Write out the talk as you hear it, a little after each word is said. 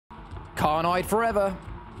Can't hide forever.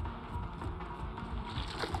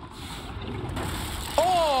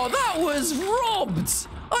 Oh, that was robbed!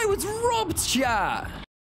 I was robbed, chat!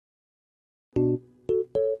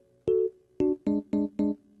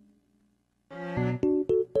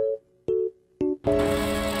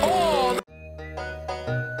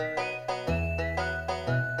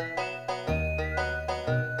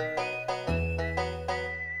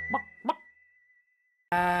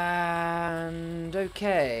 And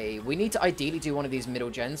okay, we need to ideally do one of these middle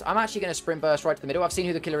gens. I'm actually going to sprint burst right to the middle. I've seen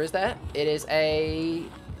who the killer is there. It is a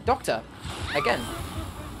doctor, again.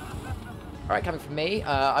 Alright, coming from me.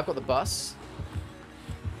 I've got the bus.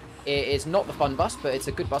 It is not the fun bus, but it's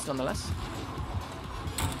a good bus nonetheless.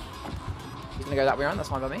 He's going to go that way around, that's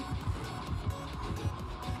fine by me.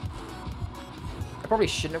 I probably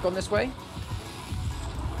shouldn't have gone this way.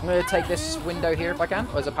 I'm going to take this window here if I can.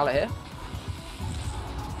 Oh, there's a pallet here.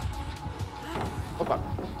 Oh, fuck.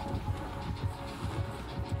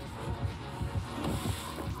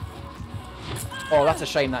 Oh, that's a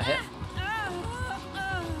shame that hit.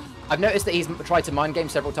 I've noticed that he's tried to mind game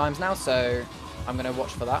several times now, so I'm going to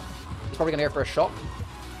watch for that. He's probably going to go for a shot.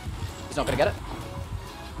 He's not going to get it.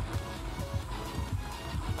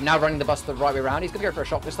 I'm now running the bus the right way around. He's going to go for a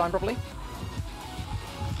shot this time, probably.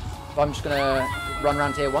 So I'm just going to run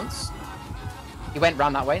around here once. He went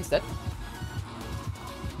round that way instead.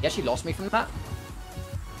 He actually lost me from that.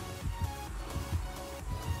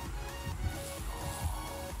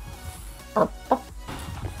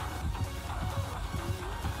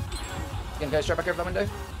 Gonna go straight back over that window.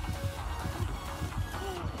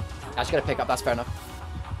 Actually gotta pick up, that's fair enough.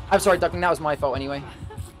 I'm sorry, ducking, that was my fault anyway.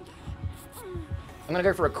 I'm gonna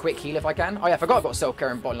go for a quick heal if I can. Oh yeah, I forgot I've got self-care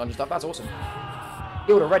and body launcher stuff, that's awesome.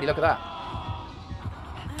 Healed already, look at that.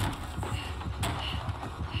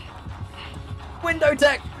 Window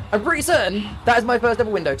tech! I'm pretty certain that is my first ever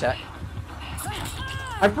window tech.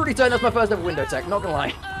 I'm pretty certain that's my first ever window tech, not gonna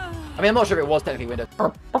lie. I mean, I'm not sure if it was technically window.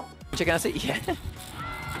 Chicken, I see? Yeah.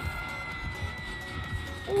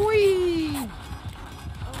 Whee!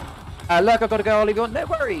 Lurk, I've got to go, I'll leave you on. No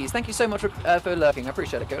worries. Thank you so much for lurking. I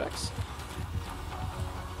appreciate it, Codex.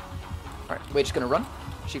 Alright, we're just going to run.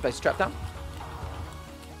 She placed a trap down.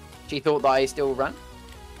 She thought that I still ran.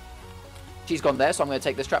 She's gone there, so I'm going to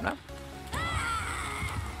take this trap now.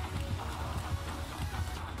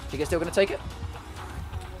 She still going to take it?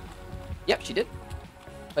 Yep, she did.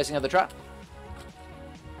 Placing another trap.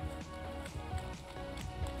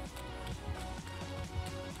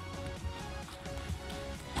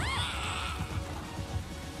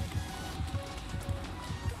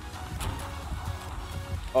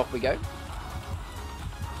 Off we go.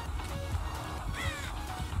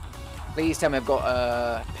 Please tell me I've got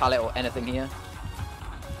a pallet or anything here.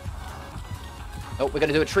 Nope, we're going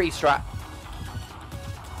to do a tree strat.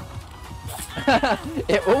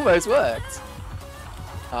 It almost worked.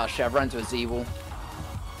 Ah, shit, I've run into a Z-wall.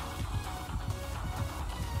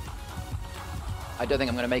 I don't think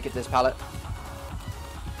I'm going to make it to this pallet.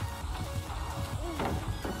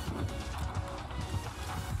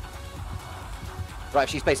 Right, if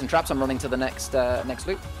she's placing traps, I'm running to the next next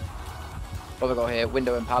loop. What have I got here?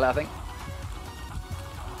 Window and pallet, I think.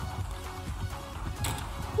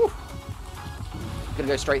 Whew. Gonna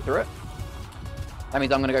go straight through it. That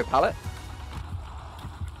means I'm gonna go pallet.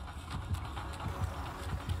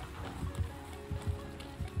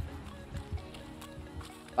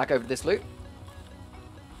 Back over this loop.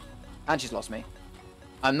 And she's lost me.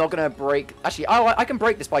 I'm not gonna break... Actually, oh, I can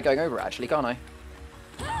break this by going over it, actually, can't I?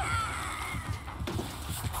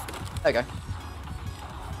 There you go.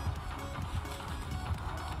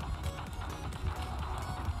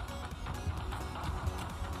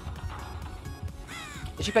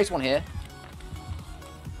 Did she place one here?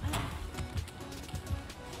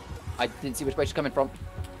 I didn't see which way she's coming from.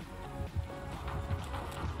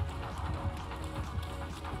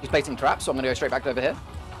 She's placing traps, so I'm going to go straight back over here.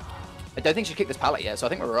 I don't think she kicked this pallet yet, so I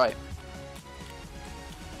think we're alright.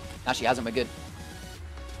 Now she hasn't, we're good.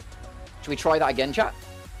 Should we try that again, chat?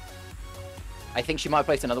 I think she might have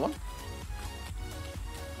placed another one.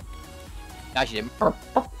 No, she didn't.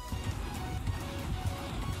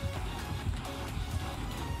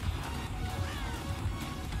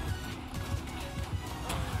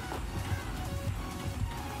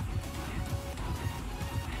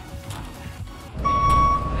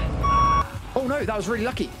 Oh no, that was really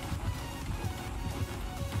lucky.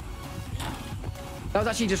 That was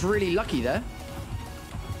actually just really lucky there.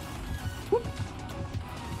 Whoop.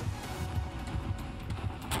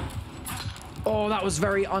 Oh, that was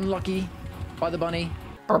very unlucky by the bunny.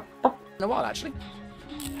 In a while, actually.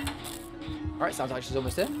 Alright, sounds like she's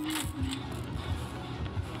almost here.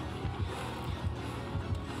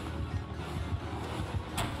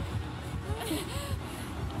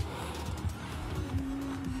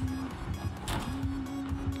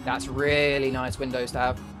 That's really nice windows to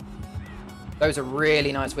have. Those are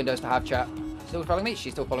really nice windows to have, chat. Still following me?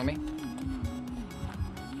 She's still following me.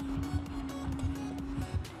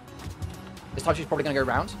 This time she's probably going to go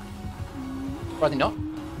around. Probably not.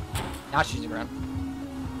 Now she's going around.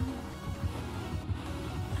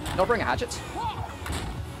 Not bringing hatchets.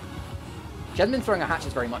 She hasn't been throwing her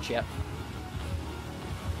hatchets very much yet.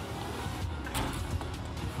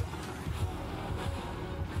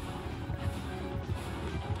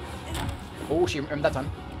 Oh, she remembered that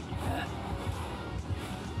time.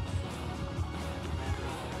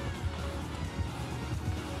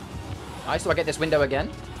 Nice, so I get this window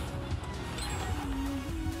again.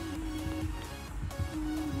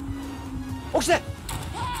 Oh, she's there!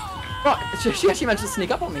 Fuck, she actually managed to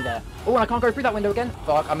sneak up on me there. Oh, and I can't go through that window again.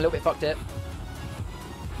 Fuck, I'm a little bit fucked here.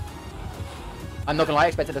 I'm not gonna lie, I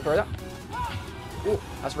expected to throw that. Oh,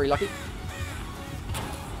 that's really lucky.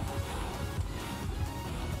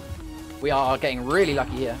 We are getting really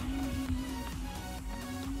lucky here.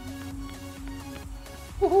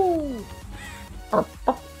 Woohoo!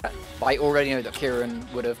 I already know that Kieran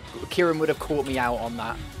would have caught me out on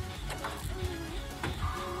that.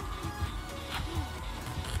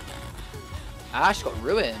 Ash got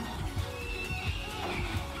ruined.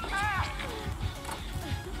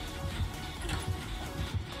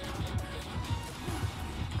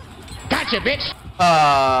 Gotcha, bitch!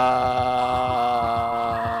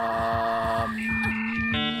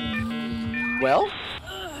 Well,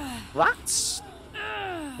 that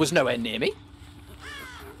was nowhere near me.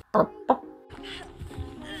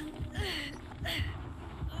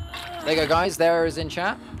 There you go, guys. There is in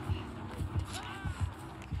chat.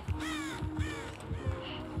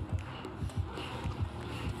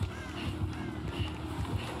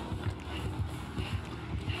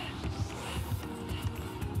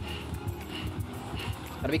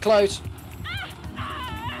 Gotta be close.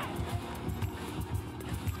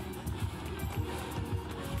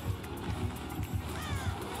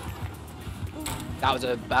 That was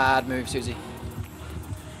a bad move, Susie.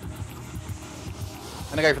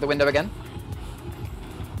 I'm gonna go for the window again.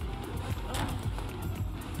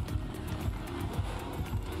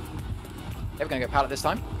 Okay, we're gonna go pallet this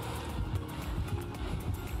time.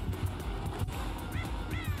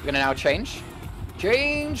 We're gonna now change.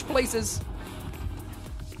 Change places.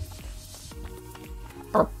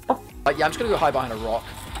 Yeah, I'm just gonna go hide behind a rock.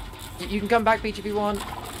 You can come back, Peach, if you want.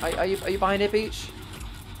 Are you behind it, Peach?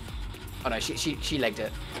 Oh no, she legged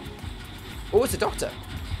it. Oh, it's a doctor.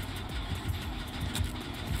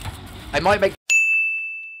 I might make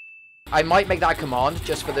that a command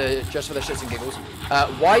just for the shits and giggles.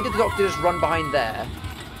 Why did the doctor just run behind there?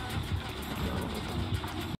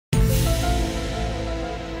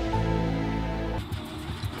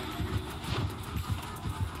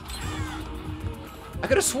 I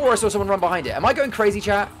could have swore I saw someone run behind it. Am I going crazy,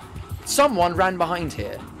 chat? Someone ran behind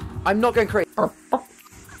here. I'm not going crazy.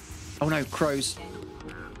 Oh no, crows.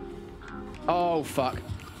 Oh fuck.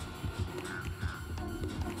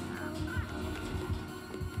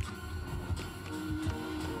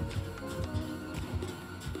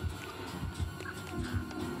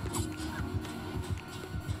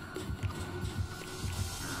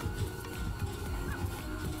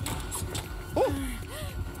 Oh.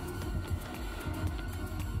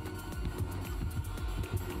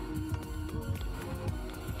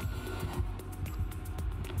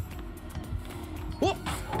 Whoop!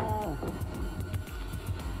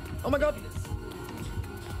 Oh my god!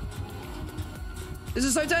 This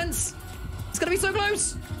is so tense! It's gonna be so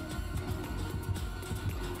close!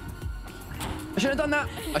 I shouldn't have done that!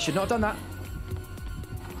 I should not have done that.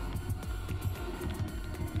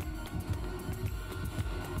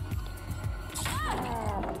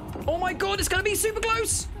 Oh my god, it's gonna be super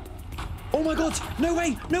close! Oh my god! No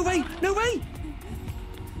way! No way! No way!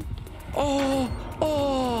 Oh!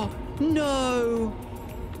 Oh! No!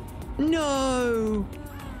 No!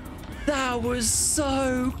 That was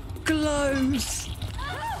so close!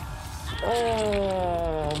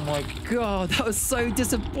 Oh my god, that was so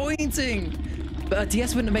disappointing! But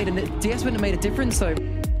DS wouldn't have made a difference though.